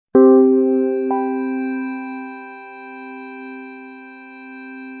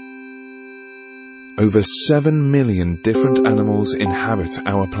over 7 million different animals inhabit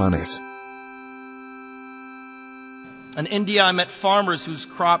our planet. In India, I met farmers whose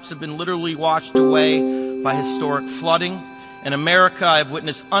crops have been literally washed away by historic flooding. In America, I have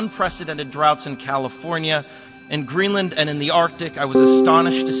witnessed unprecedented droughts in California. In Greenland and in the Arctic, I was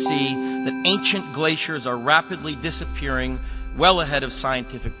astonished to see that ancient glaciers are rapidly disappearing, well ahead of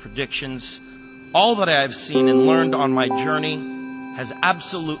scientific predictions. All that I have seen and learned on my journey has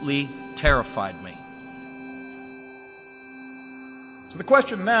absolutely terrified me. So the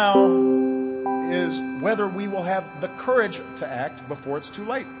question now is whether we will have the courage to act before it's too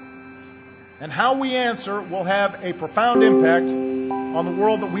late. And how we answer will have a profound impact on the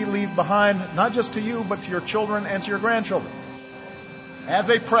world that we leave behind, not just to you, but to your children and to your grandchildren. As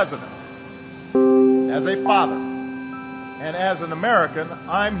a president, as a father, and as an American,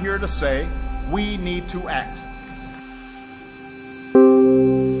 I'm here to say we need to act.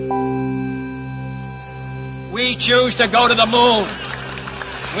 We choose to go to the moon.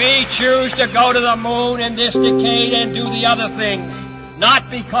 We choose to go to the moon in this decade and do the other things. Not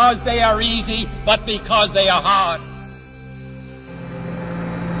because they are easy, but because they are hard.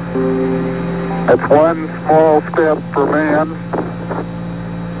 It's one small step for man,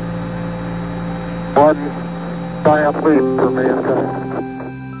 one giant leap for mankind.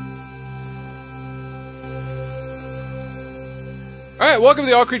 All right, welcome to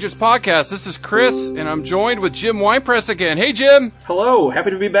the All Creatures Podcast. This is Chris, and I'm joined with Jim Winepress again. Hey, Jim. Hello,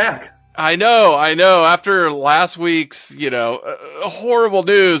 happy to be back. I know. After last week's, horrible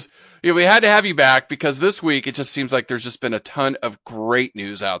news, we had to have you back because this week it just seems like there's just been a ton of great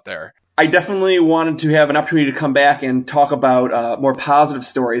news out there. I definitely wanted to have an opportunity to come back and talk about more positive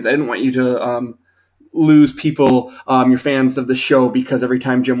stories. I didn't want you to lose people, your fans of the show, because every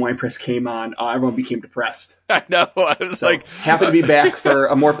time Jim Winepress came on, everyone became depressed. I know. I was happy to be back for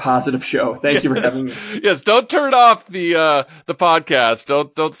a more positive show. Thank you for having me. Yes, don't turn off the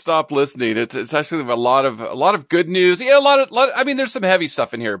podcast. Don't stop listening. It's actually a lot of good news. Yeah, a lot of. I mean, there's some heavy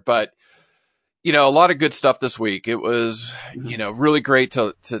stuff in here, but a lot of good stuff this week. It was really great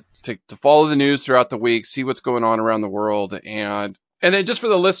to follow the news throughout the week, see what's going on around the world, and then just for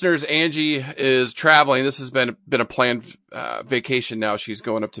the listeners, Angie is traveling. This has been a planned vacation now. She's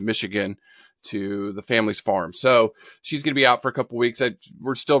going up to Michigan to the family's farm. So she's going to be out for a couple weeks.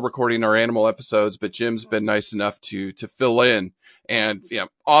 We're still recording our animal episodes, but Jim's been nice enough to fill in. And yeah,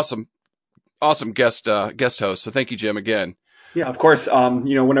 awesome guest host. So thank you, Jim, again. Yeah, of course. Whenever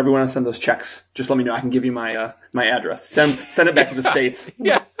you want to send those checks, just let me know. I can give you my address. Send it back to the States.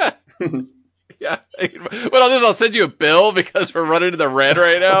 Yeah. Yeah. What I'll do is I'll send you a bill because we're running to the red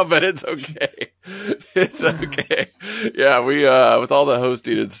right now, but it's okay. It's okay. Yeah, we, with all the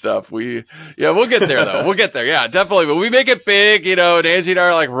hosting and stuff, we'll get there though. We'll get there. Yeah, definitely. But we make it big, and Angie and I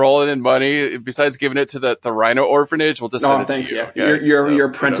are like rolling in money. Besides giving it to the Rhino Orphanage, we'll just send it to you. Yeah. Okay? You're your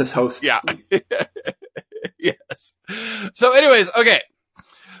apprentice host. Yeah. Yes. So anyways, okay.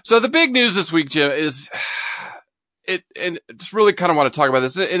 So the big news this week, Jim, is and just really kind of want to talk about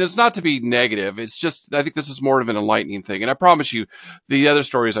this, and it's not to be negative. It's just, I think this is more of an enlightening thing. And I promise you, the other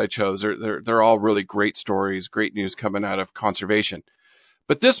stories I chose, they're all really great stories, great news coming out of conservation.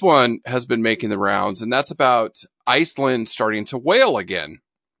 But this one has been making the rounds, and that's about Iceland starting to whale again.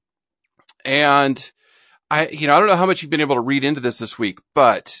 And I don't know how much you've been able to read into this week,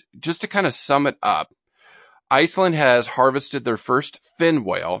 but just to kind of sum it up, Iceland has harvested their first fin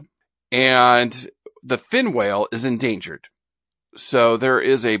whale, and the fin whale is endangered. So there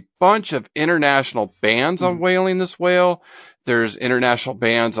is a bunch of international bans on whaling this whale. There's international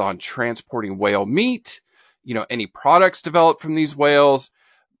bans on transporting whale meat, any products developed from these whales.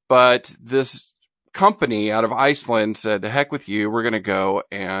 But this company out of Iceland said, the heck with you, we're going to go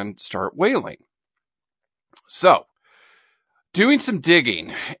and start whaling. So doing some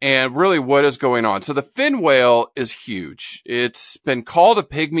digging and really what is going on. So the fin whale is huge. It's been called a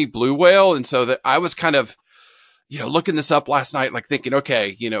pygmy blue whale. And so that I was kind of, looking this up last night, like thinking,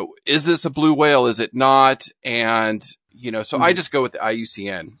 okay, is this a blue whale? Is it not? And, so I just go with the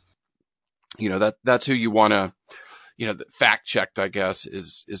IUCN, that's who you want to, fact checked, I guess,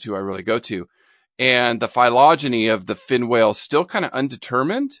 is who I really go to. And the phylogeny of the fin whale is still kind of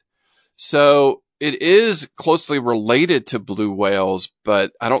undetermined. So it is closely related to blue whales,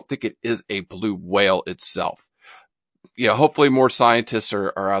 but I don't think it is a blue whale itself. Hopefully more scientists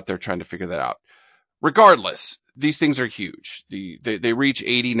are out there trying to figure that out. Regardless, these things are huge. They reach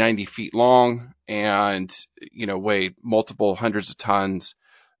 80, 90 feet long and, weigh multiple hundreds of tons,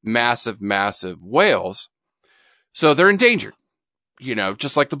 massive, massive whales. So they're endangered.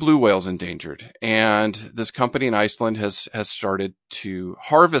 just like the blue whale's endangered. And this company in Iceland has started to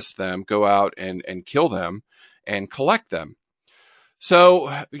harvest them, go out and kill them and collect them. So,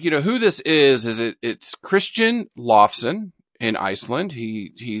 who this is it's Christian Lofson in Iceland.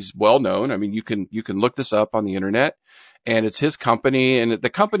 He's well known. I mean, you can look this up on the internet, and it's his company, and the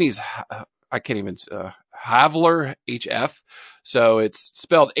company's, I can't even, Havlur HF. So it's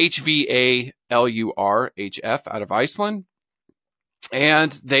spelled HVALUR HF out of Iceland.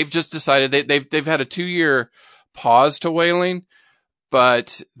 And they've just decided they've had a 2-year pause to whaling,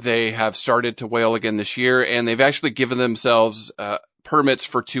 but they have started to whale again this year, and they've actually given themselves permits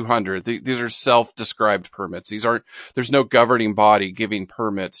for 200. These are self-described permits. There's no governing body giving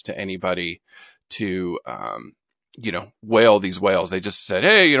permits to anybody to whale these whales. They just said,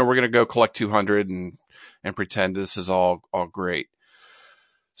 hey, we're going to go collect 200 and pretend this is all great.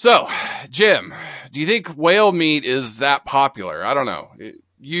 So, Jim, do you think whale meat is that popular? I don't know.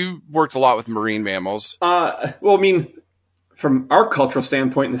 You worked a lot with marine mammals. Well, I mean, from our cultural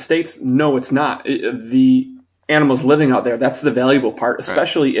standpoint in the States, no, it's not. The animals living out there, that's the valuable part,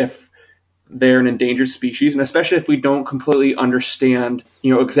 especially if they're an endangered species, and especially if we don't completely understand,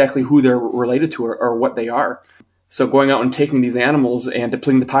 exactly who they're related to or what they are. So going out and taking these animals and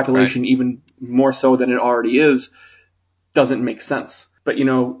depleting the population even more so than it already is doesn't make sense. But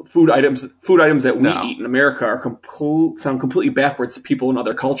food items that we eat in America are sound completely backwards to people in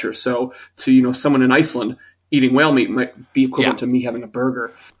other cultures. So to someone in Iceland eating whale meat might be equivalent to me having a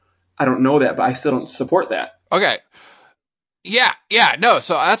burger. I don't know that, but I still don't support that. Okay. Yeah, no.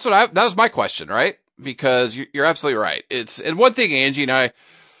 So that was my question, right? Because you're absolutely right. And one thing, Angie and I,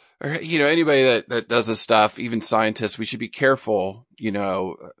 or anybody that does this stuff, even scientists, we should be careful.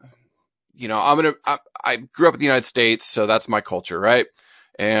 I grew up in the United States, so that's my culture, right?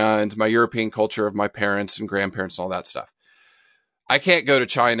 And my European culture of my parents and grandparents and all that stuff. I can't go to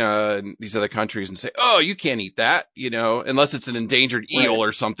China and these other countries and say, oh, you can't eat that, unless it's an endangered eel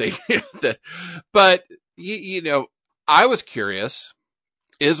or something. But, I was curious,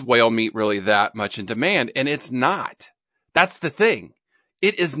 is whale meat really that much in demand? And it's not. That's the thing.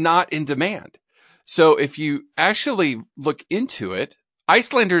 It is not in demand. So if you actually look into it,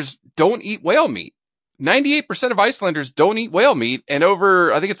 Icelanders don't eat whale meat. 98% of Icelanders don't eat whale meat, and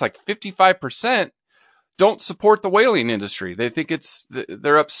over, I think it's like 55% don't support the whaling industry. They think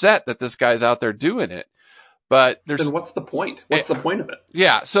they're upset that this guy's out there doing it. But then what's the point? What's the point of it?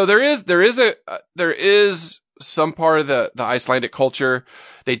 Yeah. So there is some part of the Icelandic culture.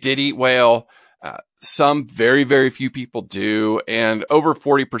 They did eat whale. Some very, very few people do. And over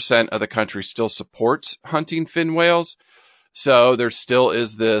 40% of the country still supports hunting fin whales. So there still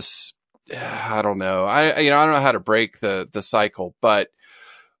is this, I don't know. I don't know how to break the cycle, but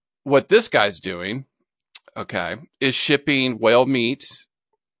what this guy's doing, is shipping whale meat,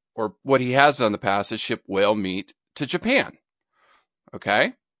 or what he has done in the past is ship whale meat to Japan.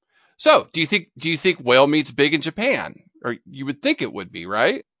 Okay. So do you think whale meat's big in Japan? Or you would think it would be,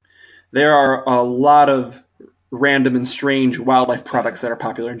 right? There are a lot of random and strange wildlife products that are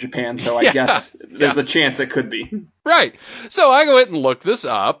popular in Japan, so I guess there's a chance it could be. Right. So I go ahead and look this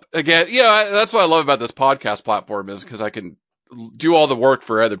up. Again, that's what I love about this podcast platform is because I can do all the work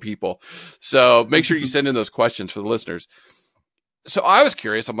for other people. So make sure you send in those questions for the listeners. So I was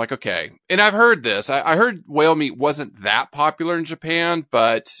curious. I'm like, okay. And I've heard this. I heard whale meat wasn't that popular in Japan,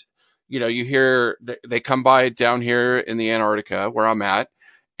 but, you hear they come by down here in the Antarctica where I'm at,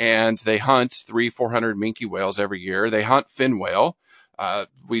 and they hunt 300-400 minke whales every year. They hunt fin whale.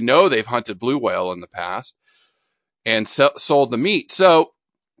 We know they've hunted blue whale in the past and sold the meat. So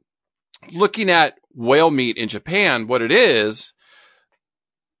looking at whale meat in Japan, what it is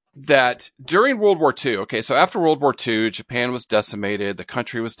that during World War II, so after World War II, Japan was decimated. The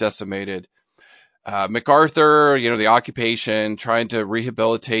country was decimated. MacArthur, the occupation, trying to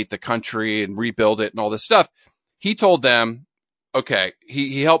rehabilitate the country and rebuild it and all this stuff. He told them,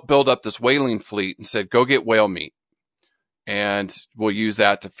 he helped build up this whaling fleet and said, go get whale meat and we'll use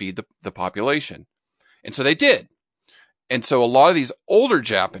that to feed the population. And so they did. And so a lot of these older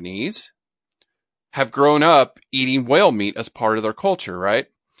Japanese have grown up eating whale meat as part of their culture, right?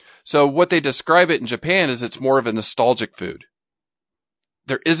 So what they describe it in Japan is it's more of a nostalgic food.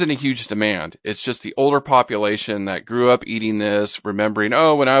 There isn't a huge demand. It's just the older population that grew up eating this, remembering,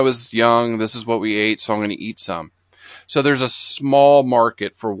 when I was young, this is what we ate, so I'm going to eat some. So there's a small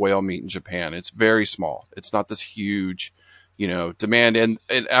market for whale meat in Japan. It's very small. It's not this huge, demand. And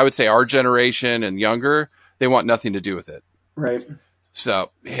I would say our generation and younger, they want nothing to do with it. Right. So,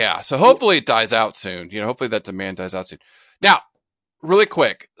 yeah. So hopefully it dies out soon. Hopefully that demand dies out soon. Now, really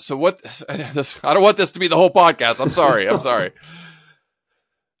quick. So I don't want this to be the whole podcast. I'm sorry.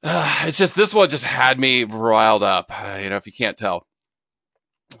 it's just, this one just had me riled up, if you can't tell.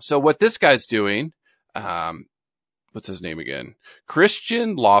 So what this guy's doing, what's his name again?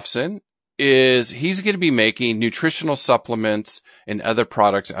 Christian Lofson, he's going to be making nutritional supplements and other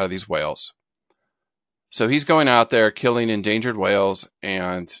products out of these whales. So he's going out there killing endangered whales,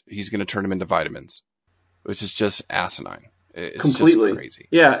 and he's going to turn them into vitamins, which is just asinine. It's completely just crazy.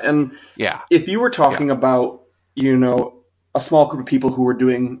 Yeah, and if you were talking about, a small group of people who were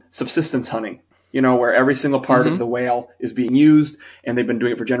doing subsistence hunting, where every single part of the whale is being used, and they've been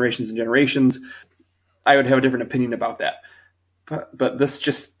doing it for generations and generations, I would have a different opinion about that. But this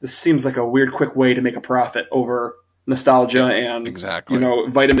seems like a weird, quick way to make a profit over nostalgia and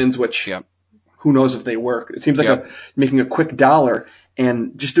vitamins, which who knows if they work. It seems like making a quick dollar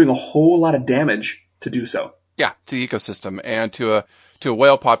and just doing a whole lot of damage to do so. Yeah, to the ecosystem and to a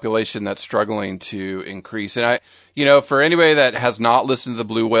whale population that's struggling to increase. And for anybody that has not listened to the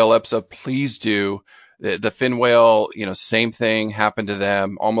blue whale episode, please do. The fin whale, same thing happened to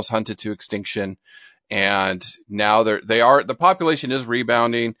them, almost hunted to extinction. And now the population is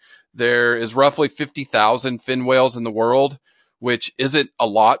rebounding. There is roughly 50,000 fin whales in the world, which isn't a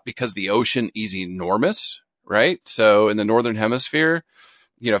lot because the ocean is enormous, right? So in the northern hemisphere,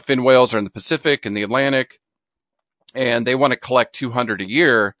 fin whales are in the Pacific and the Atlantic, and they want to collect 200 a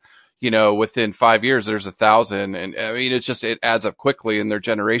year. Within 5 years, there's 1,000. And I mean, it adds up quickly, and their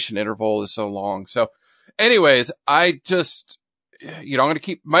generation interval is so long. So anyways, I'm going to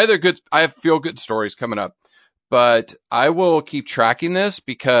keep I have feel good stories coming up, but I will keep tracking this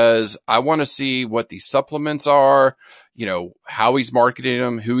because I want to see what these supplements are, how he's marketing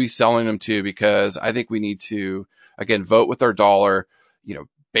them, who he's selling them to, because I think we need to, again, vote with our dollar,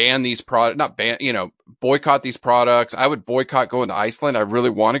 ban these products, boycott these products. I would boycott going to Iceland. I really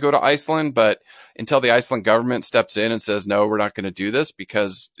want to go to Iceland, but until the Iceland government steps in and says, no, we're not going to do this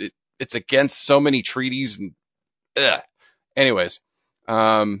because it's against so many treaties. And anyways,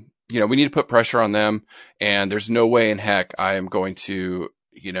 we need to put pressure on them, and there's no way in heck I am going to,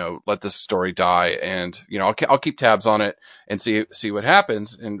 let this story die. And, I'll keep tabs on it and see what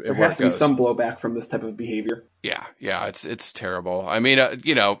happens. And there has to be some blowback from this type of behavior. Yeah. It's terrible. I mean,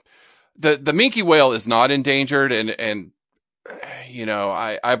 the minke whale is not endangered, and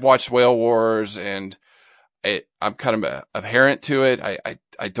I've watched Whale Wars, and I'm kind of adherent to it.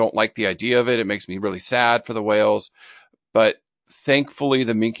 I don't like the idea of it. It makes me really sad for the whales, but thankfully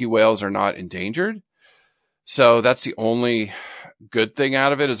the minke whales are not endangered. So that's the only good thing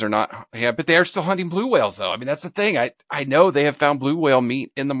out of it, is they're not, but they are still hunting blue whales though. I mean, that's the thing. I know they have found blue whale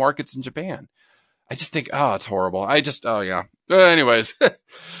meat in the markets in Japan. I just think, it's horrible. Anyways. All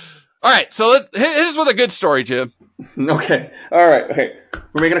right. So hit us with a good story, Jim. Okay. All right. Okay.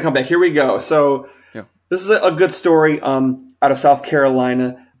 We're making a comeback. Here we go. So this is a good story, out of South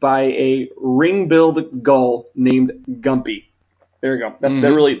Carolina by a ring-billed gull named Gumpy. There you go.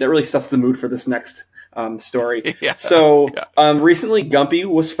 That really sets the mood for this next story. Recently Gumpy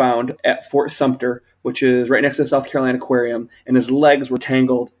was found at Fort Sumter, which is right next to the South Carolina Aquarium, and his legs were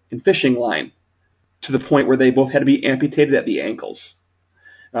tangled in fishing line to the point where they both had to be amputated at the ankles.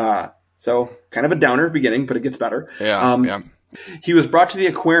 So kind of a downer beginning, but it gets better. He was brought to the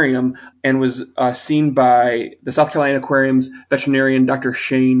aquarium and was seen by the South Carolina Aquarium's veterinarian, Dr.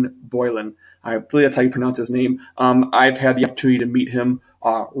 Shane Boylan. I believe that's how you pronounce his name. I've had the opportunity to meet him.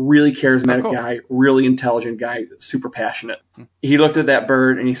 Really charismatic guy, really intelligent guy, super passionate. He looked at that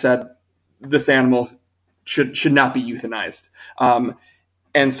bird and he said, this animal should not be euthanized.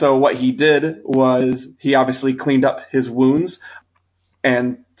 And so what he did was he obviously cleaned up his wounds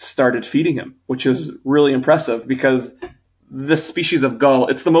and started feeding him, which is really impressive because this species of gull,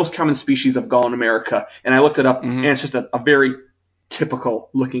 it's the most common species of gull in America. And I looked it up, and it's just a very typical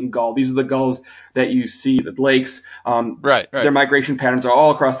looking gull. These are the gulls that you see at the lakes. Right. Their migration patterns are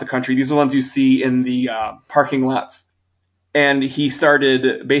all across the country. These are the ones you see in the parking lots. And he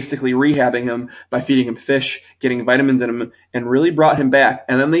started basically rehabbing him by feeding him fish, getting vitamins in him, and really brought him back.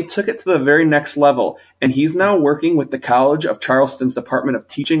 And then they took it to the very next level. And he's now working with the College of Charleston's Department of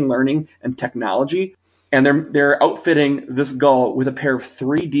Teaching, Learning, and Technology. And they're outfitting this gull with a pair of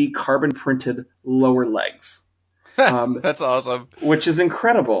 3D carbon printed lower legs. That's awesome. Which is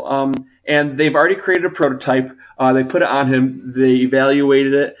incredible. And they've already created a prototype. They put it on him. They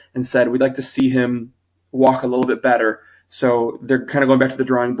evaluated it and said, we'd like to see him walk a little bit better. So they're kind of going back to the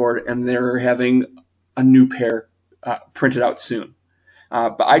drawing board, and they're having a new pair printed out soon.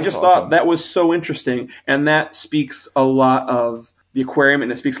 But I just thought that was so interesting, and that speaks a lot of the aquarium, and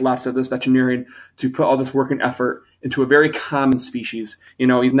it speaks a lot to this veterinarian to put all this work and effort into a very common species.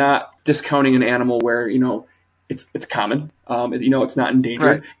 He's not discounting an animal where, it's common. It's not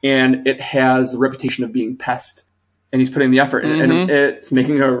endangered, and it has the reputation of being pest. And he's putting the effort in, and it's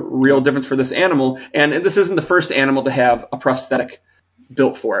making a real difference for this animal. And this isn't the first animal to have a prosthetic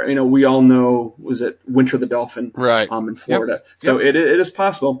built for it. We all know, was it Winter the dolphin, in Florida? So it is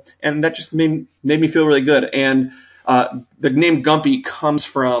possible, and that just made me feel really good. And the name Gumpy comes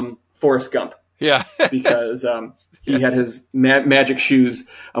from Forrest Gump, because he had his magic shoes,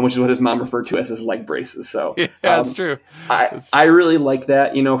 which is what his mom referred to as his leg braces. So that's true. I really like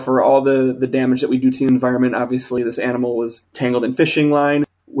that. For all the damage that we do to the environment. Obviously, this animal was tangled in fishing line.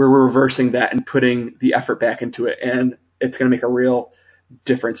 We're reversing that and putting the effort back into it, and it's going to make a real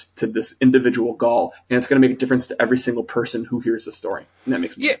difference to this individual gull, and it's going to make a difference to every single person who hears the story, and that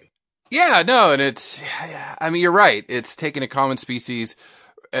makes me happy. Yeah, no, and you're right. It's taking a common species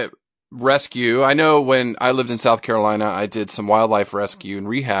rescue. I know when I lived in South Carolina, I did some wildlife rescue and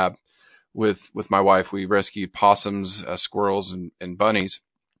rehab with my wife. We rescued possums, squirrels, and bunnies,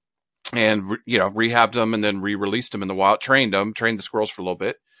 and rehabbed them and then re-released them in the wild. Trained the squirrels for a little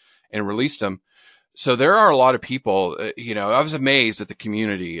bit, and released them. So there are a lot of people. I was amazed at the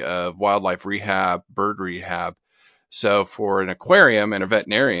community of wildlife rehab, bird rehab. So for an aquarium and a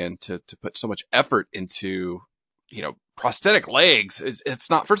veterinarian to put so much effort into, prosthetic legs, it's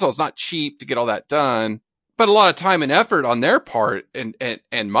not, first of all, it's not cheap to get all that done, but a lot of time and effort on their part and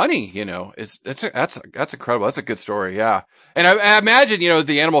money, that's incredible. That's a good story. Yeah. And I imagine,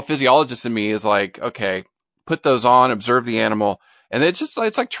 the animal physiologist in me is like, okay, put those on, observe the animal. And it's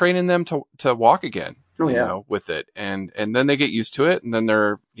like training them to walk again, with it. And then they get used to it, and then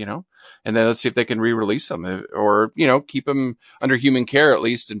they're, and then let's see if they can re-release them or, keep them under human care at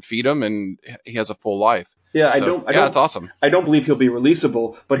least and feed them, and he has a full life. Yeah, that's awesome. I don't believe he'll be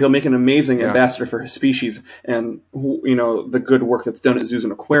releasable, but he'll make an amazing ambassador for his species and, the good work that's done at zoos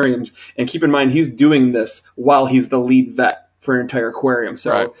and aquariums. And keep in mind, he's doing this while he's the lead vet for an entire aquarium.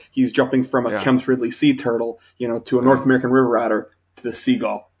 So he's jumping from a Kemp's Ridley sea turtle, to a North American river otter to the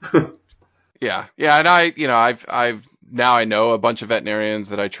seagull. Yeah. And I've now I know a bunch of veterinarians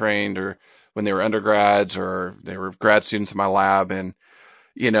that I trained or when they were undergrads or they were grad students in my lab, and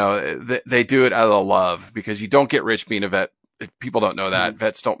they do it out of love, because you don't get rich being a vet. If people don't know that,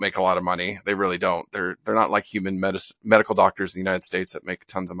 vets don't make a lot of money. They really don't. They're not like human medical doctors in the United States that make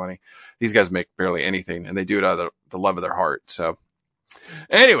tons of money. These guys make barely anything, and they do it out of the love of their heart. So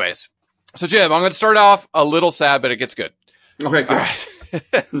anyways, so Jim, I'm going to start off a little sad, but it gets good. Okay, good. All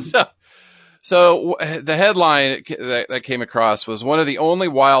right. So the headline that came across was, one of the only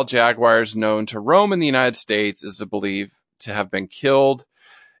wild jaguars known to roam in the United States is believed to have been killed.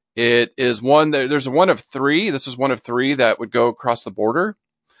 It is there's one of three. This is one of three that would go across the border,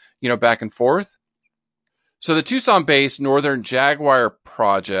 back and forth. So the Tucson-based Northern Jaguar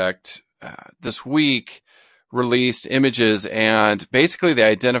Project this week released images, and basically they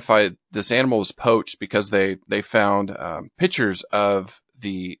identified this animal was poached because they found pictures of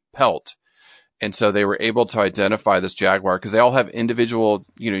the pelt. And so they were able to identify this jaguar because they all have individual,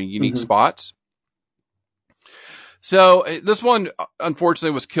 unique spots. So this one,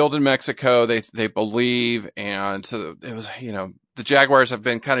 unfortunately, was killed in Mexico, they believe. And so it was, the jaguars have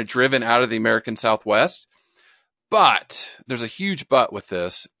been kind of driven out of the American Southwest. But there's a huge but with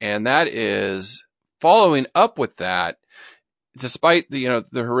this. And that is, following up with that, despite the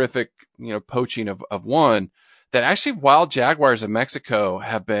horrific, poaching of one, that actually wild jaguars in Mexico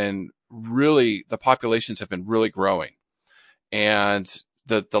have been the populations have been really growing. And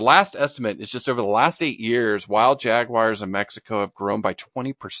the last estimate is just over the last 8 years, wild jaguars in Mexico have grown by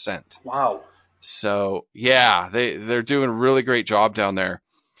 20%. Wow. So yeah, they're doing a really great job down there.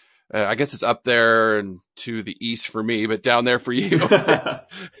 I guess it's up there and to the east for me, but down there for you.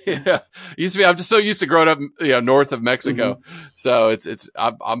 Used to be, I'm just so used to growing up, north of Mexico. So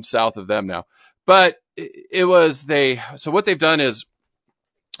I'm south of them now, but so what they've done is,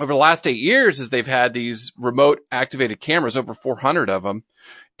 over the last 8 years, is they've had these remote activated cameras, over 400 of them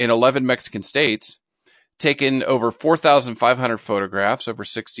in 11 Mexican states, taken over 4,500 photographs over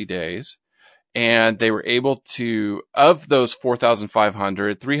 60 days. And they were able to, of those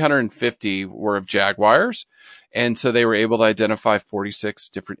 4,500, 350 were of jaguars. And so they were able to identify 46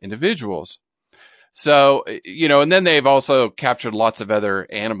 different individuals. So, and then they've also captured lots of other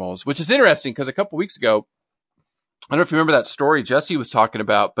animals, which is interesting because a couple weeks ago, I don't know if you remember that story Jesse was talking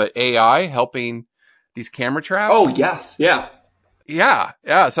about, but AI helping these camera traps. Oh, yes. Yeah. Yeah.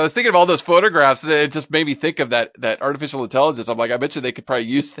 So I was thinking of all those photographs, and it just made me think of that artificial intelligence. I'm like, I bet you they could probably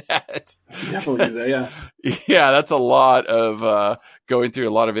use that. Definitely use that, yeah. Yeah, that's a lot of going through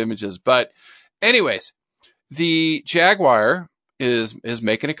a lot of images. But anyways, the jaguar is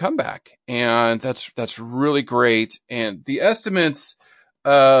making a comeback, and that's really great. And the estimates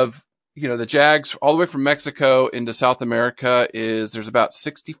of the Jags all the way from Mexico into South America there's about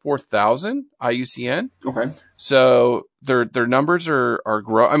 64,000 IUCN. Okay. So their numbers are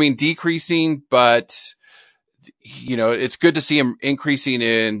decreasing, but it's good to see them increasing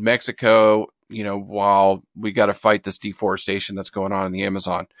in Mexico, while we got to fight this deforestation that's going on in the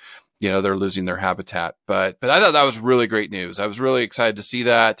Amazon. They're losing their habitat, but I thought that was really great news. I was really excited to see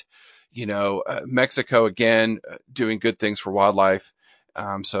that, Mexico again, doing good things for wildlife.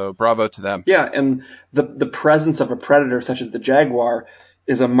 So bravo to them. Yeah. And the presence of a predator such as the jaguar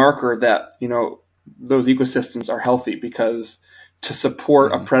is a marker that, those ecosystems are healthy, because to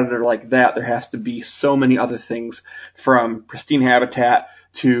support a predator like that, there has to be so many other things, from pristine habitat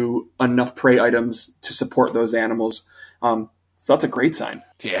to enough prey items to support those animals. So that's a great sign.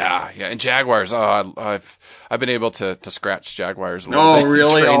 Yeah. And jaguars. Oh, I've been able to scratch jaguars a little bit. Oh,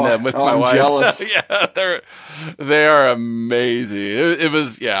 really? Train them with my I'm wife. jealous. So, yeah, they are amazing. It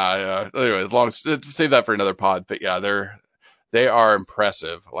was, yeah. Anyway, save that for another pod. But yeah, they are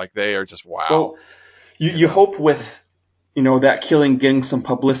impressive. Like, they are just wow. Well, you hope with, that killing getting some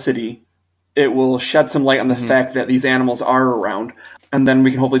publicity, it will shed some light on the fact that these animals are around. And then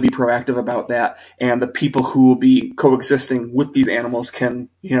we can hopefully be proactive about that. And the people who will be coexisting with these animals can,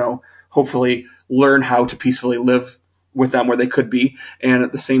 hopefully learn how to peacefully live with them where they could be. And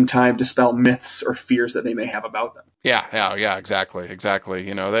at the same time, dispel myths or fears that they may have about them. Yeah, exactly.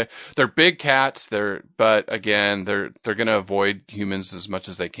 They're big cats. But again, they're going to avoid humans as much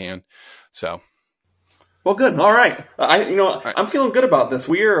as they can. So. Well, good. All right. I'm feeling good about this.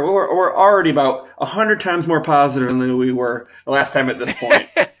 We're already about 100 times more positive than we were the last time at this point.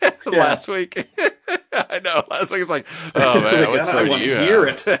 Last week. I know. Last week it's like, oh man, what story do you hear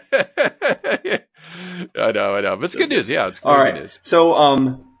have? it. I know. But it's good news. Yeah, it's all good right. news.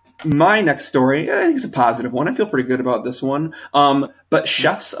 So, my next story, I think it's a positive one. I feel pretty good about this one. But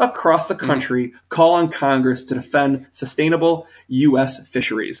chefs across the country call on Congress to defend sustainable U.S.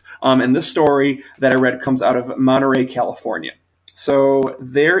 fisheries. And this story that I read comes out of Monterey, California. So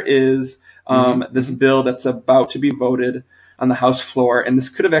there is this bill that's about to be voted on the House floor, and this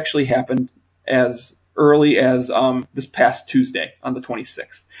could have actually happened as early as this past Tuesday on the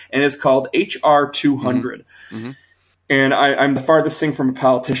 26th. And it's called H.R. 200. And I'm the farthest thing from a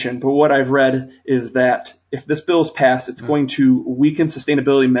politician, but what I've read is that if this bill is passed, it's going to weaken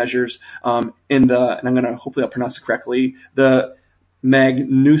sustainability measures in and I'm going to, hopefully I'll pronounce it correctly, the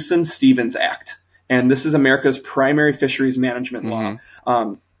Magnuson-Stevens Act. And this is America's primary fisheries management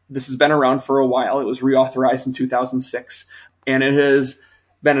law. This has been around for a while. It was reauthorized in 2006, and it has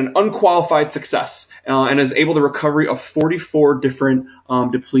been an unqualified success and is able to recovery of 44 different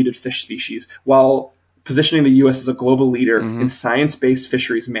depleted fish species, while positioning the U.S. as a global leader in science-based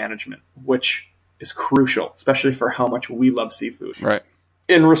fisheries management, which is crucial, especially for how much we love seafood. Right.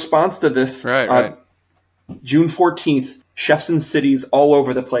 In response to this, June 14th, chefs in cities all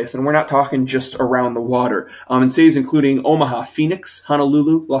over the place, and we're not talking just around the water, in cities including Omaha, Phoenix,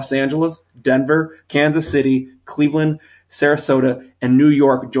 Honolulu, Los Angeles, Denver, Kansas City, Cleveland, Sarasota, and New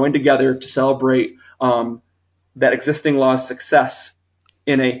York joined together to celebrate that existing law's success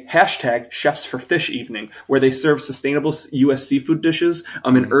in a hashtag Chefs for Fish evening, where they serve sustainable U.S. seafood dishes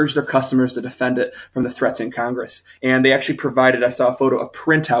and urge their customers to defend it from the threats in Congress. And they actually provided, I saw a photo, a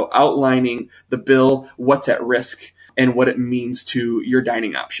printout outlining the bill, what's at risk, and what it means to your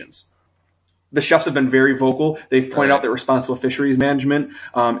dining options. The chefs have been very vocal. They've pointed out that responsible fisheries management,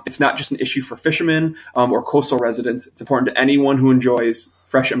 it's not just an issue for fishermen or coastal residents. It's important to anyone who enjoys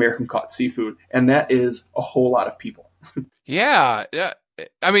fresh American caught seafood. And that is a whole lot of people. Yeah.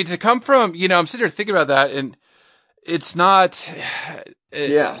 I mean, to come from, I'm sitting here thinking about that, and it's not,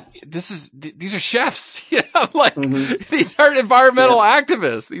 these are chefs, like these aren't environmental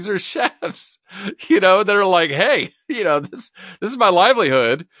activists. These are chefs, that are like, hey, this is my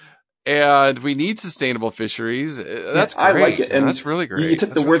livelihood and we need sustainable fisheries. That's great. I like it. And that's really great. You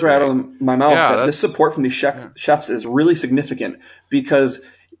took the words right out of my mouth. But this support from these chefs is really significant, because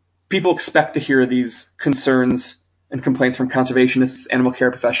people expect to hear these concerns and complaints from conservationists, animal care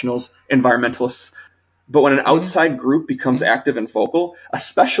professionals, environmentalists. But when an outside group becomes active and vocal,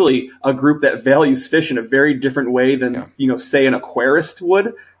 especially a group that values fish in a very different way than, say an aquarist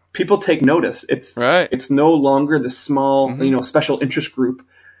would, people take notice. It's no longer the small, special interest group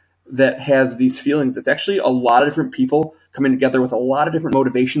that has these feelings. It's actually a lot of different people coming together with a lot of different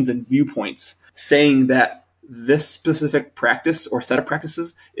motivations and viewpoints, saying that this specific practice or set of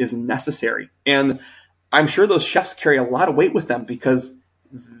practices is necessary. And I'm sure those chefs carry a lot of weight with them, because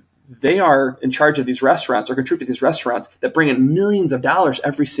they are in charge of these restaurants or contribute to these restaurants that bring in millions of dollars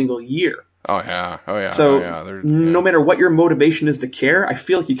every single year. Oh yeah. So no matter what your motivation is to care, I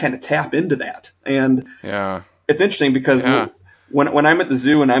feel like you kind of tap into that. And it's interesting because when I'm at the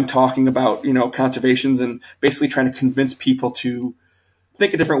zoo and I'm talking about, conservations and basically trying to convince people to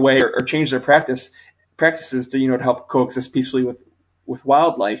think a different way or change their practices to, to help coexist peacefully with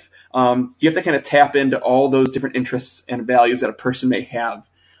wildlife, you have to kind of tap into all those different interests and values that a person may have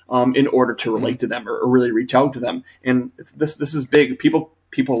in order to relate to them or really reach out to them. And this is big. People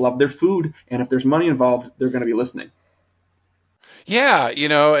love their food, and if there's money involved, they're going to be listening. Yeah,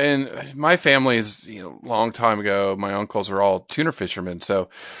 and my family's, long time ago, my uncles are all tuna fishermen. So,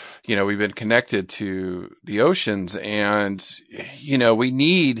 we've been connected to the oceans and, we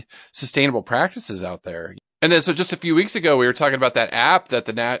need sustainable practices out there. And then, so just a few weeks ago, we were talking about that app that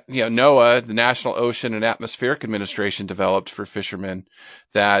NOAA, the National Ocean and Atmospheric Administration, developed for fishermen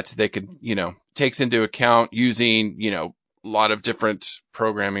that they could, takes into account using, a lot of different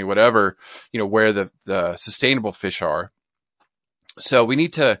programming, whatever, where the sustainable fish are. So we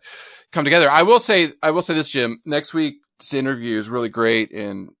need to come together. I will say this, Jim, next week's interview is really great.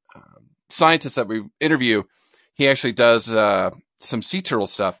 And scientist that we interview, he actually does some sea turtle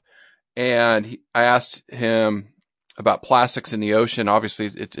stuff. And I asked him about plastics in the ocean. Obviously,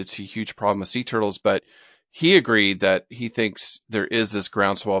 it's a huge problem with sea turtles, but he agreed that he thinks there is this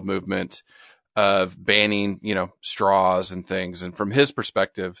groundswell movement of banning, straws and things. And from his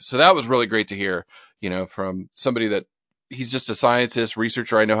perspective, so that was really great to hear, from somebody that he's just a scientist,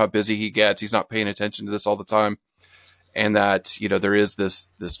 researcher. I know how busy he gets. He's not paying attention to this all the time. And that, there is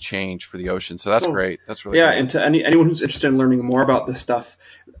this change for the ocean. So that's great. That's really great. And to anyone who's interested in learning more about this stuff,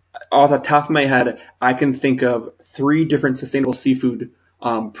 off the top of my head, I can think of 3 different sustainable seafood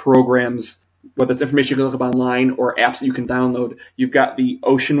programs, whether it's information you can look up online or apps that you can download. You've got the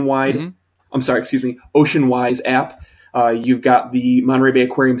Oceanwise app. You've got the Monterey Bay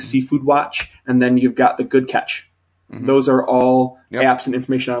Aquarium Seafood Watch, and then you've got the Good Catch. Mm-hmm. Those are all apps and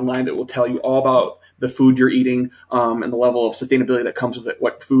information online that will tell you all about the food you're eating and the level of sustainability that comes with it,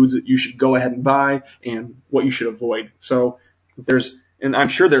 what foods that you should go ahead and buy and what you should avoid. So and I'm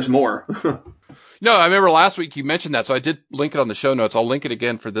sure there's more. No, I remember last week you mentioned that, so I did link it on the show notes. I'll link it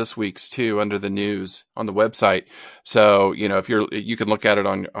again for this week's too under the news on the website. So, if you can look at it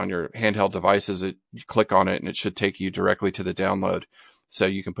on your handheld devices, you click on it and it should take you directly to the download. So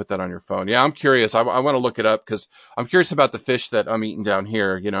you can put that on your phone. Yeah, I'm curious. I want to look it up because I'm curious about the fish that I'm eating down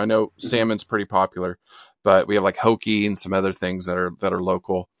here. I know salmon's pretty popular, but we have like hoki and some other things that are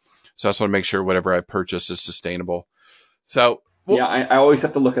local. So I just want to make sure whatever I purchase is sustainable. So I always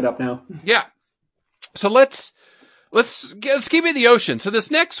have to look it up now. Yeah. So let's keep it in the ocean. So this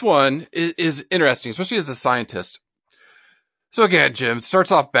next one is interesting, especially as a scientist. So again, Jim, it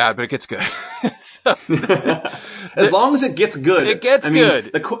starts off bad, but it gets good. As long as it gets good. It gets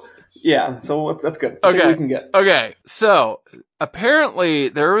good. So that's good. Okay. We can get. Okay. So apparently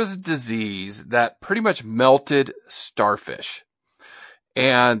there was a disease that pretty much melted starfish.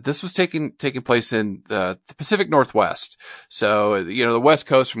 And this was taking place in the Pacific Northwest. So, the West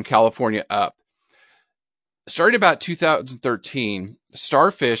Coast from California up. Starting about 2013,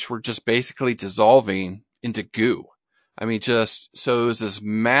 starfish were just basically dissolving into goo. I mean, so it was this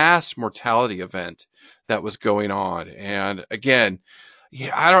mass mortality event that was going on. And again,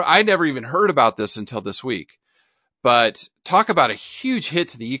 I never even heard about this until this week, but talk about a huge hit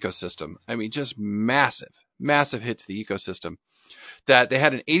to the ecosystem. I mean, just massive hit to the ecosystem that they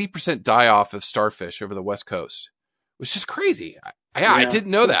had an 80% die off of starfish over the West Coast, which is just crazy. I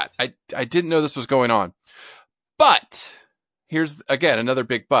didn't know that. I didn't know this was going on. But here's, again, another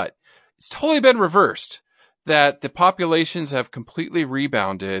big but. It's totally been reversed, that the populations have completely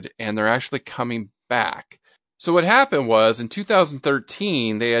rebounded and they're actually coming back. So what happened was in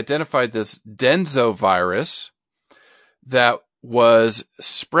 2013, they identified this denzovirus that was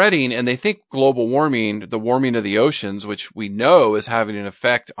spreading, and they think global warming, the warming of the oceans, which we know is having an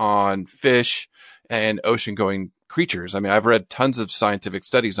effect on fish and ocean-going creatures. I mean, I've read tons of scientific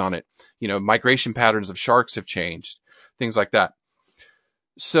studies on it. Migration patterns of sharks have changed, things like that.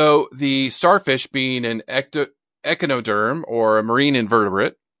 So the starfish, being an echinoderm or a marine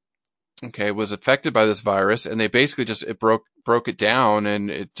invertebrate, was affected by this virus, and they basically it broke it down,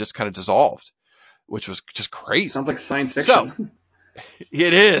 and it just kind of dissolved, which was just crazy. Sounds like science fiction. So,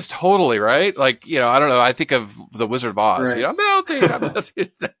 it is totally right. Like, I don't know. I think of the Wizard of Oz, right. Melting.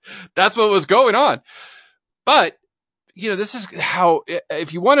 That's what was going on. But, this is how,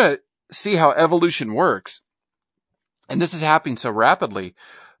 if you want to see how evolution works, and this is happening so rapidly,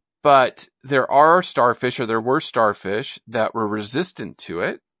 but there were starfish that were resistant to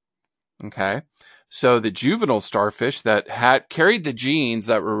it. Okay. So the juvenile starfish that had carried the genes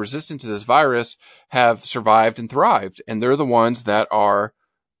that were resistant to this virus have survived and thrived. And they're the ones that are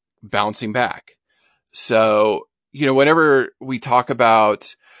bouncing back. So, whenever we talk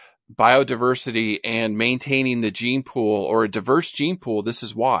about biodiversity and maintaining the gene pool or a diverse gene pool, this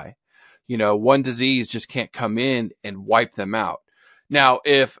is why. One disease just can't come in and wipe them out. Now,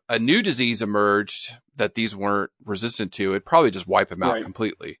 if a new disease emerged that these weren't resistant to, it'd probably just wipe them out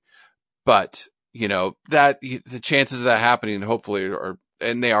completely. But, that the chances of that happening, hopefully,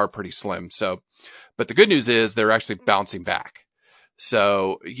 and they are pretty slim. So, but the good news is they're actually bouncing back.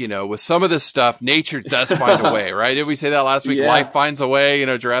 So, with some of this stuff, nature does find a way, right? Did we say that last week? Yeah. Life finds a way,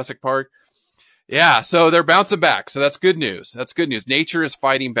 Jurassic Park. Yeah. So they're bouncing back. So that's good news. That's good news. Nature is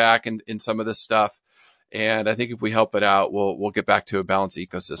fighting back in some of this stuff. And I think if we help it out, we'll get back to a balanced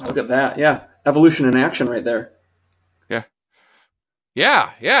ecosystem. Look at that. Yeah. Evolution in action right there. Yeah. Yeah.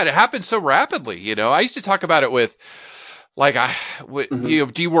 Yeah. It happens so rapidly. I used to talk about it with,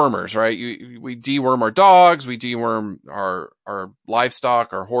 dewormers, right? We deworm our dogs, we deworm our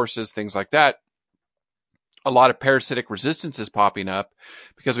livestock, our horses, things like that. A lot of parasitic resistance is popping up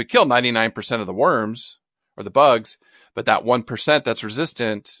because we kill 99% of the worms or the bugs, but that 1% that's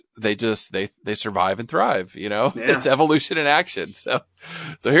resistant, they survive and thrive, Yeah. It's evolution in action. So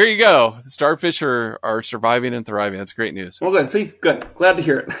here you go. The starfish are surviving and thriving. That's great news. Well, good. See, good. Glad to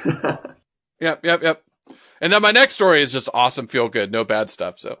hear it. Yep. And then my next story is just awesome, feel good, no bad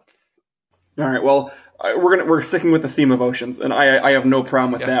stuff. So, all right. Well, we're sticking with the theme of oceans, and I have no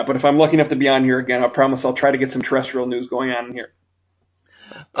problem with that. But if I'm lucky enough to be on here again, I promise I'll try to get some terrestrial news going on here.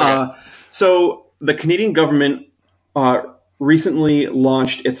 Okay. So the Canadian government recently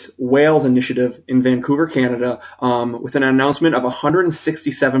launched its whales initiative in Vancouver, Canada, with an announcement of a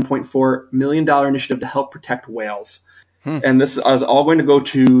 $167.4 million initiative to help protect whales. And this is all going to go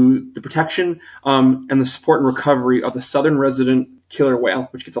to the protection and the support and recovery of the southern resident killer whale,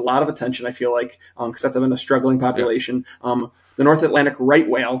 which gets a lot of attention, I feel like, because that's been a struggling population. Yeah. The North Atlantic right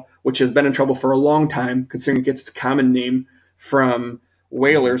whale, which has been in trouble for a long time, considering it gets its common name from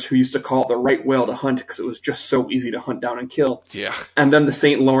whalers who used to call it the right whale to hunt because it was just so easy to hunt down and kill. Yeah. And then the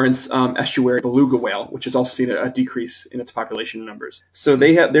St. Lawrence estuary beluga whale, which has also seen a decrease in its population numbers. So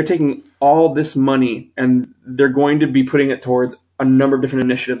they're taking all this money and they're going to be putting it towards a number of different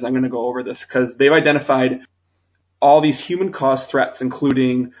initiatives. I'm going to go over this because they've identified all these human-caused threats,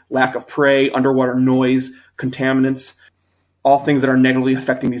 including lack of prey, underwater noise, contaminants, all things that are negatively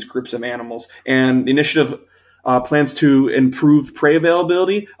affecting these groups of animals. And the initiative plans to improve prey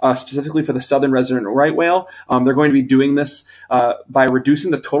availability, specifically for the southern resident right whale. They're going to be doing this by reducing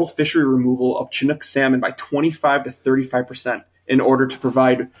the total fishery removal of Chinook salmon by 25 to 35% in order to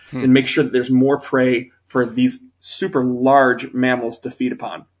provide and make sure that there's more prey for these super large mammals to feed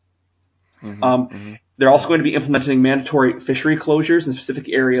upon. They're also going to be implementing mandatory fishery closures in specific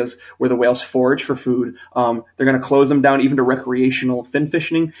areas where the whales forage for food. They're going to close them down even to recreational fin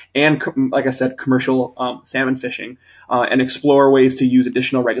fishing and, like I said, commercial salmon fishing, and explore ways to use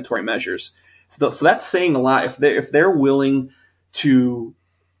additional regulatory measures. So that's saying a lot. If they're willing to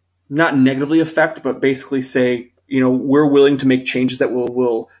not negatively affect, but basically say, we're willing to make changes that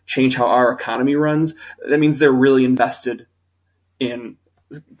will change how our economy runs, that means they're really invested in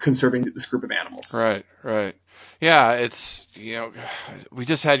conserving this group of animals. Right. Yeah, it's, we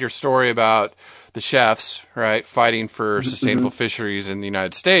just had your story about the chefs, right, fighting for sustainable fisheries in the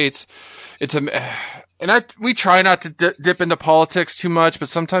United States. We try not to dip into politics too much, but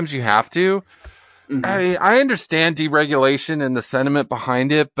sometimes you have to. I understand deregulation and the sentiment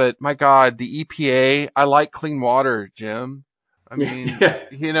behind it, but my God, the EPA, I like clean water, Jim. I mean,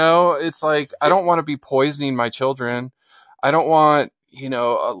 it's like, I don't want to be poisoning my children. I don't want, a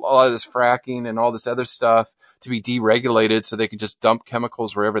lot of this fracking and all this other stuff to be deregulated so they can just dump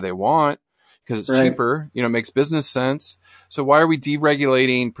chemicals wherever they want because it's cheaper, makes business sense. So why are we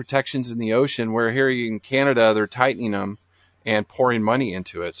deregulating protections in the ocean where here in Canada, they're tightening them and pouring money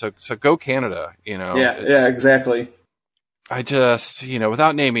into it? So go Canada, Yeah, exactly. I just,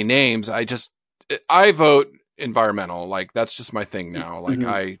 without naming names, I vote environmental. Like that's just my thing now.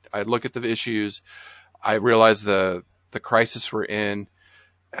 Like I look at the issues. I realize the crisis we're in,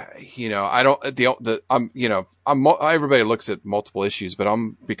 everybody looks at multiple issues, but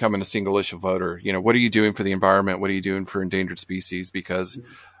I'm becoming a single issue voter. What are you doing for the environment? What are you doing for endangered species? Because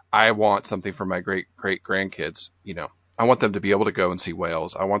I want something for my great grandkids. I want them to be able to go and see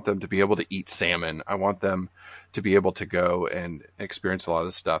whales. I want them to be able to eat salmon. I want them to be able to go and experience a lot of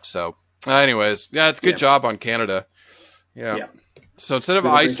this stuff. So anyways, yeah, it's a good job on Canada. Yeah. So instead of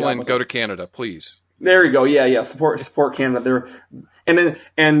Iceland, go to Canada, please. There you go. Yeah. Support Canada there,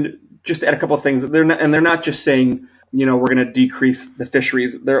 and just to add a couple of things, they're not just saying, we're going to decrease the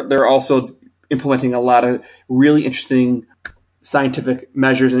fisheries. They're also implementing a lot of really interesting scientific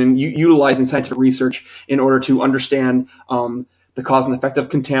measures and utilizing scientific research in order to understand the cause and effect of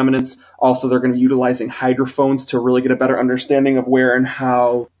contaminants. Also, they're going to be utilizing hydrophones to really get a better understanding of where and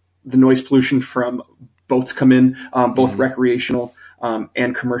how the noise pollution from boats come in, both recreational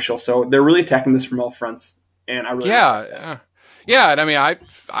and commercial. So they're really attacking this from all fronts. And I really Yeah, and I mean,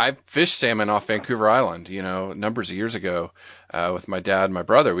 I fished salmon off Vancouver Island, numbers of years ago, with my dad and my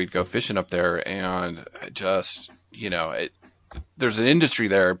brother. We'd go fishing up there, and just, there's an industry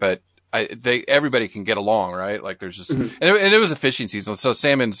there, but everybody can get along, right? Like there's just, and it was a fishing season, so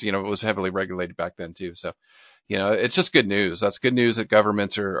salmon's, was heavily regulated back then too. So, it's just good news. That's good news that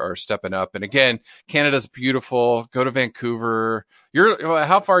governments are stepping up. And again, Canada's beautiful. Go to Vancouver.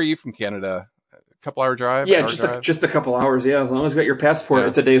 How far are you from Canada? Couple hour drive? Yeah, just a couple hours. Yeah, as long as you got your passport,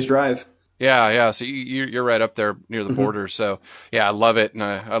 it's a day's drive. Yeah. So you're right up there near the border. So yeah, I love it, and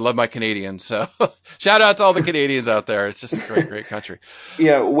I love my Canadians. So shout out to all the Canadians out there. It's just a great country.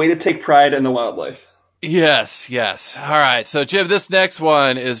 Yeah, way to take pride in the wildlife. Yes. All right. So Jim, this next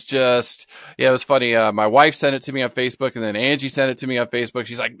one is just, it was funny. My wife sent it to me on Facebook, and then Angie sent it to me on Facebook.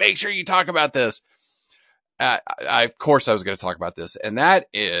 She's like, make sure you talk about this. Of course I was going to talk about this, and that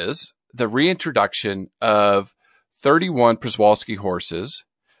is the reintroduction of 31 Przewalski horses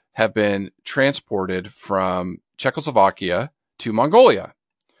have been transported from Czechoslovakia to Mongolia.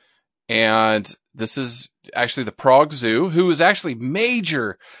 And this is actually the Prague Zoo, who is actually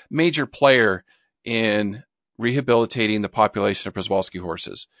major player in rehabilitating the population of Przewalski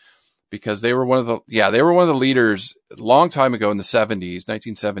horses, because they were one of the leaders a long time ago in the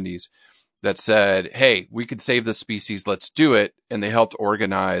 1970s, that said, hey, we could save this species. Let's do it. And they helped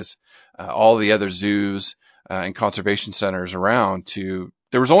organize all the other zoos and conservation centers around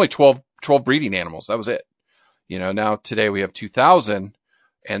there was only 12 breeding animals. That was it. Now today we have 2,000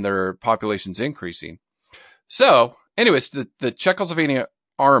 and their population's increasing. So anyways, the Czechoslovakian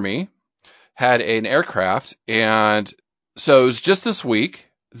army had an aircraft. And so it was just this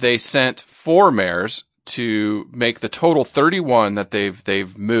week, they sent 4 mares to make the total 31 that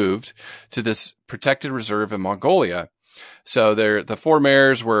they've moved to this protected reserve in Mongolia. So the 4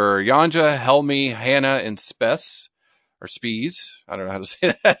 mares were Yanja, Helmi, Hannah, and Spes, or Spies. I don't know how to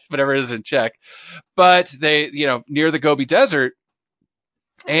say that, whatever it is in Czech. But they, near the Gobi Desert.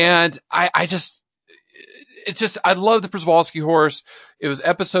 And I love the Przewalski horse. It was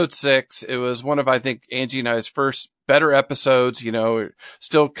episode 6. It was one of, I think, Angie and I's first better episodes,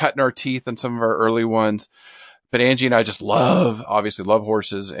 still cutting our teeth on some of our early ones. But Angie and I just obviously love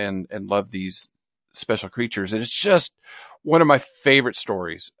horses and love these special creatures. And it's just one of my favorite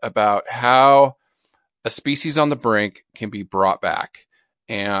stories about how a species on the brink can be brought back.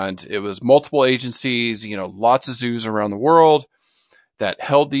 And it was multiple agencies, lots of zoos around the world that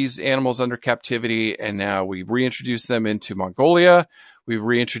held these animals under captivity. And now we've reintroduced them into Mongolia. We've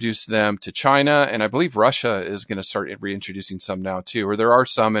reintroduced them to China. And I believe Russia is going to start reintroducing some now too, or there are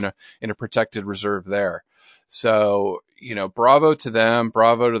some in a protected reserve there. So, bravo to them.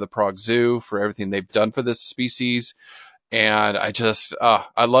 Bravo to the Prague Zoo for everything they've done for this species. And I just,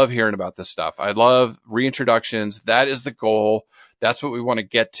 I love hearing about this stuff. I love reintroductions. That is the goal. That's what we want to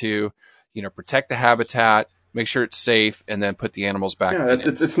get to, protect the habitat, make sure it's safe, and then put the animals back in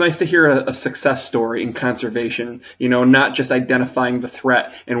it. It's nice to hear a success story in conservation, not just identifying the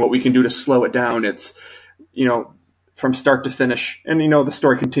threat and what we can do to slow it down. It's, from start to finish. And, the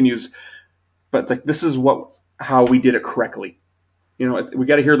story continues, but like, this is how we did it correctly. We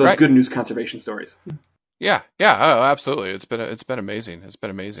got to hear those good news conservation stories. Yeah. Oh, absolutely. It's been amazing. It's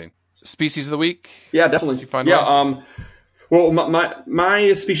been amazing. Species of the week? Yeah, definitely. Did you find one? Well,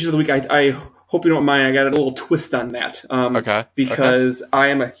 my species of the week, I hope you don't mind, I got a little twist on that. Okay. Because I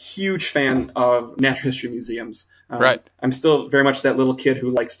am a huge fan of natural history museums. Right. I'm still very much that little kid who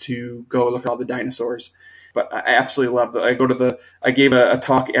likes to go look at all the dinosaurs. But I absolutely love it. I gave a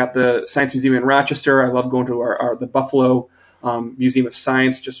talk at the Science Museum in Rochester. I love going to the Buffalo Museum of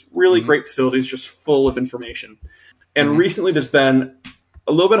Science. Just really great facilities, just full of information. And recently there's been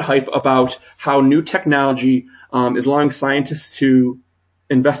a little bit of hype about how new technology is allowing scientists to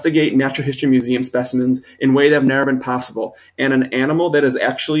investigate natural history museum specimens in a way that have never been possible. And an animal that has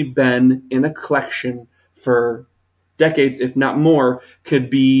actually been in a collection for decades, if not more, could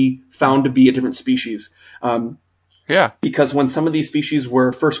be found to be a different species. Because when some of these species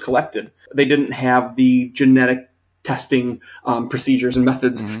were first collected, they didn't have the genetic testing procedures and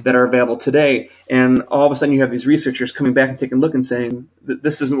methods that are available today. And all of a sudden you have these researchers coming back and taking a look and saying,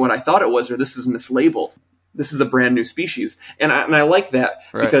 this isn't what I thought it was, or this is mislabeled. this is a brand new species. And I like that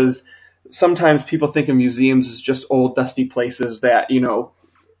Right. because sometimes people think of museums as just old, dusty places that,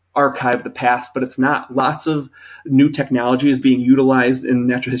 archive the past, but it's not. Lots of new technology is being utilized in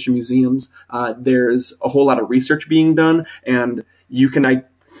natural history museums. There's a whole lot of research being done, and you can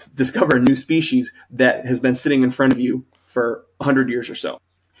discover a new species that has been sitting in front of you for 100 years or so.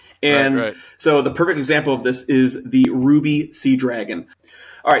 And Right. so the perfect example of this is the ruby sea dragon.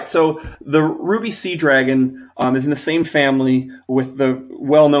 All right, so the ruby sea dragon is in the same family with the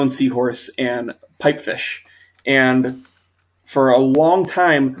well-known seahorse and pipefish. And for a long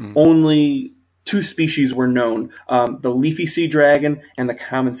time, only two species were known, the leafy sea dragon and the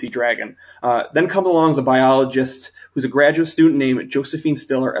common sea dragon. Then comes along a biologist who's a graduate student named Josephine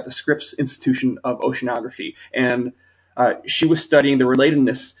Stiller at the Scripps Institution of Oceanography. And she was studying the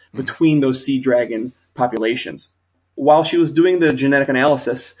relatedness between those sea dragon populations. While she was doing the genetic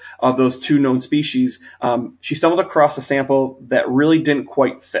analysis of those two known species, she stumbled across a sample that really didn't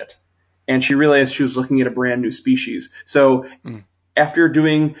quite fit. And she realized she was looking at a brand new species. So after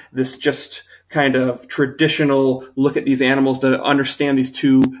doing this just kind of traditional look at these animals to understand these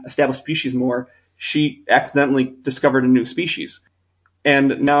two established species more, she accidentally discovered a new species.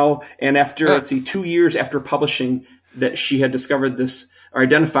 And after, 2 years after publishing that she had discovered this or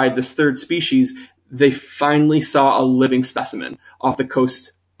identified this third species, they finally saw a living specimen off the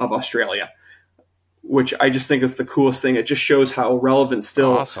coast of Australia, which I just think is the coolest thing. It just shows how relevant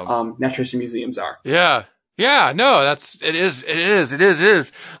still natural history museums are. Yeah. Yeah, no, it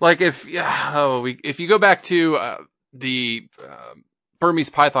is. Like if you go back to the Burmese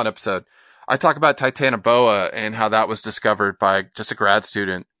python episode, I talk about Titanoboa and how that was discovered by just a grad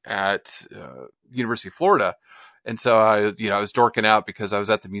student at University of Florida. And so I was dorking out because I was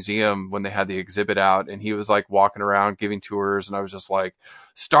at the museum when they had the exhibit out, and he was like walking around giving tours, and I was just like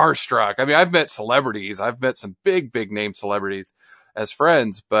starstruck. I mean, I've met celebrities. I've met some big name celebrities as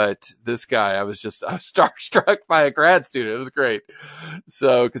friends, but this guy, I was starstruck by a grad student. It was great.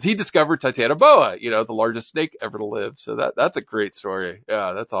 So, cause he discovered Titanoboa, the largest snake ever to live. So that's a great story.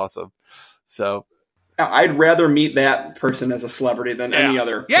 Yeah, that's awesome. So I'd rather meet that person as a celebrity than any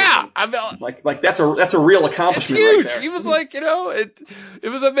other. Yeah. Person. Like that's a real accomplishment. It's huge. Right there. He was like, it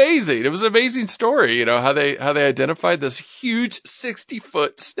was amazing. It was an amazing story, how they identified this huge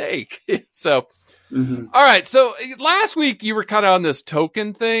 60-foot snake. So, all right. So last week you were kind of on this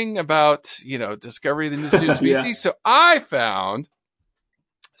token thing about, discovery of the new species. Yeah. So I found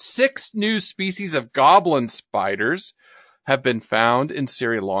 6 new species of goblin spiders have been found in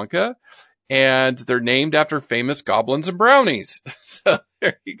Sri Lanka, and they're named after famous goblins and brownies. So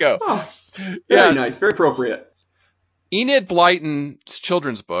there you go. Oh, very nice. Very appropriate. Enid Blyton's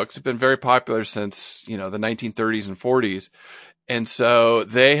children's books have been very popular since, the 1930s and 40s. And so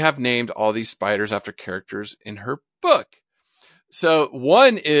they have named all these spiders after characters in her book. So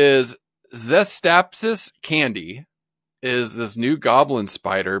one is Zestapsis candy, is this new goblin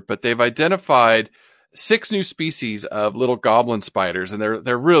spider, but they've identified 6 new species of little goblin spiders, and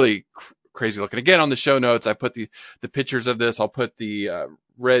they're really crazy looking. Again, on the show notes, I put the pictures of this. I'll put the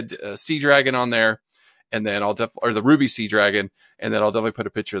red sea dragon on there, and then or the ruby sea dragon, and then I'll definitely put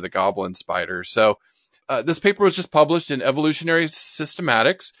a picture of the goblin spider. So this paper was just published in Evolutionary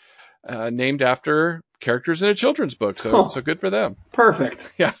Systematics, named after characters in a children's book. So so good for them.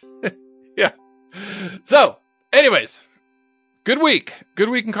 Perfect. Yeah. Yeah. So anyways, good week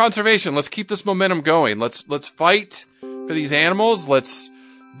in conservation. Let's keep this momentum going. Let's fight for these animals. Let's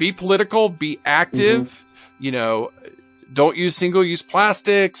be political, be active, don't use single-use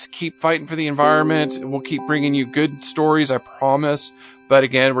plastics, keep fighting for the environment. We'll keep bringing you good stories, I promise. But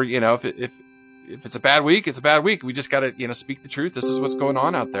again, we're, if it's a bad week, it's a bad week. We just got to, speak the truth. This is what's going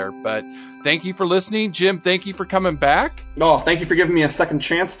on out there. But thank you for listening. Jim, thank you for coming back. Oh, thank you for giving me a second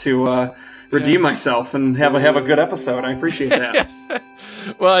chance to redeem myself and have a good episode. I appreciate that.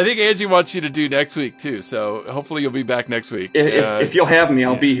 Well, I think Angie wants you to do next week too. So hopefully you'll be back next week. If you'll have me,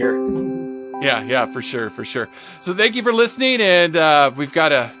 I'll be here. Yeah, for sure. So thank you for listening. And we've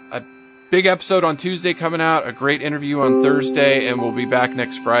got a big episode on Tuesday coming out, a great interview on Thursday, and we'll be back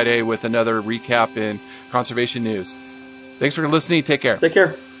next Friday with another recap in conservation news. Thanks for listening. Take care. Take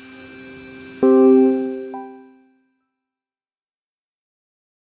care.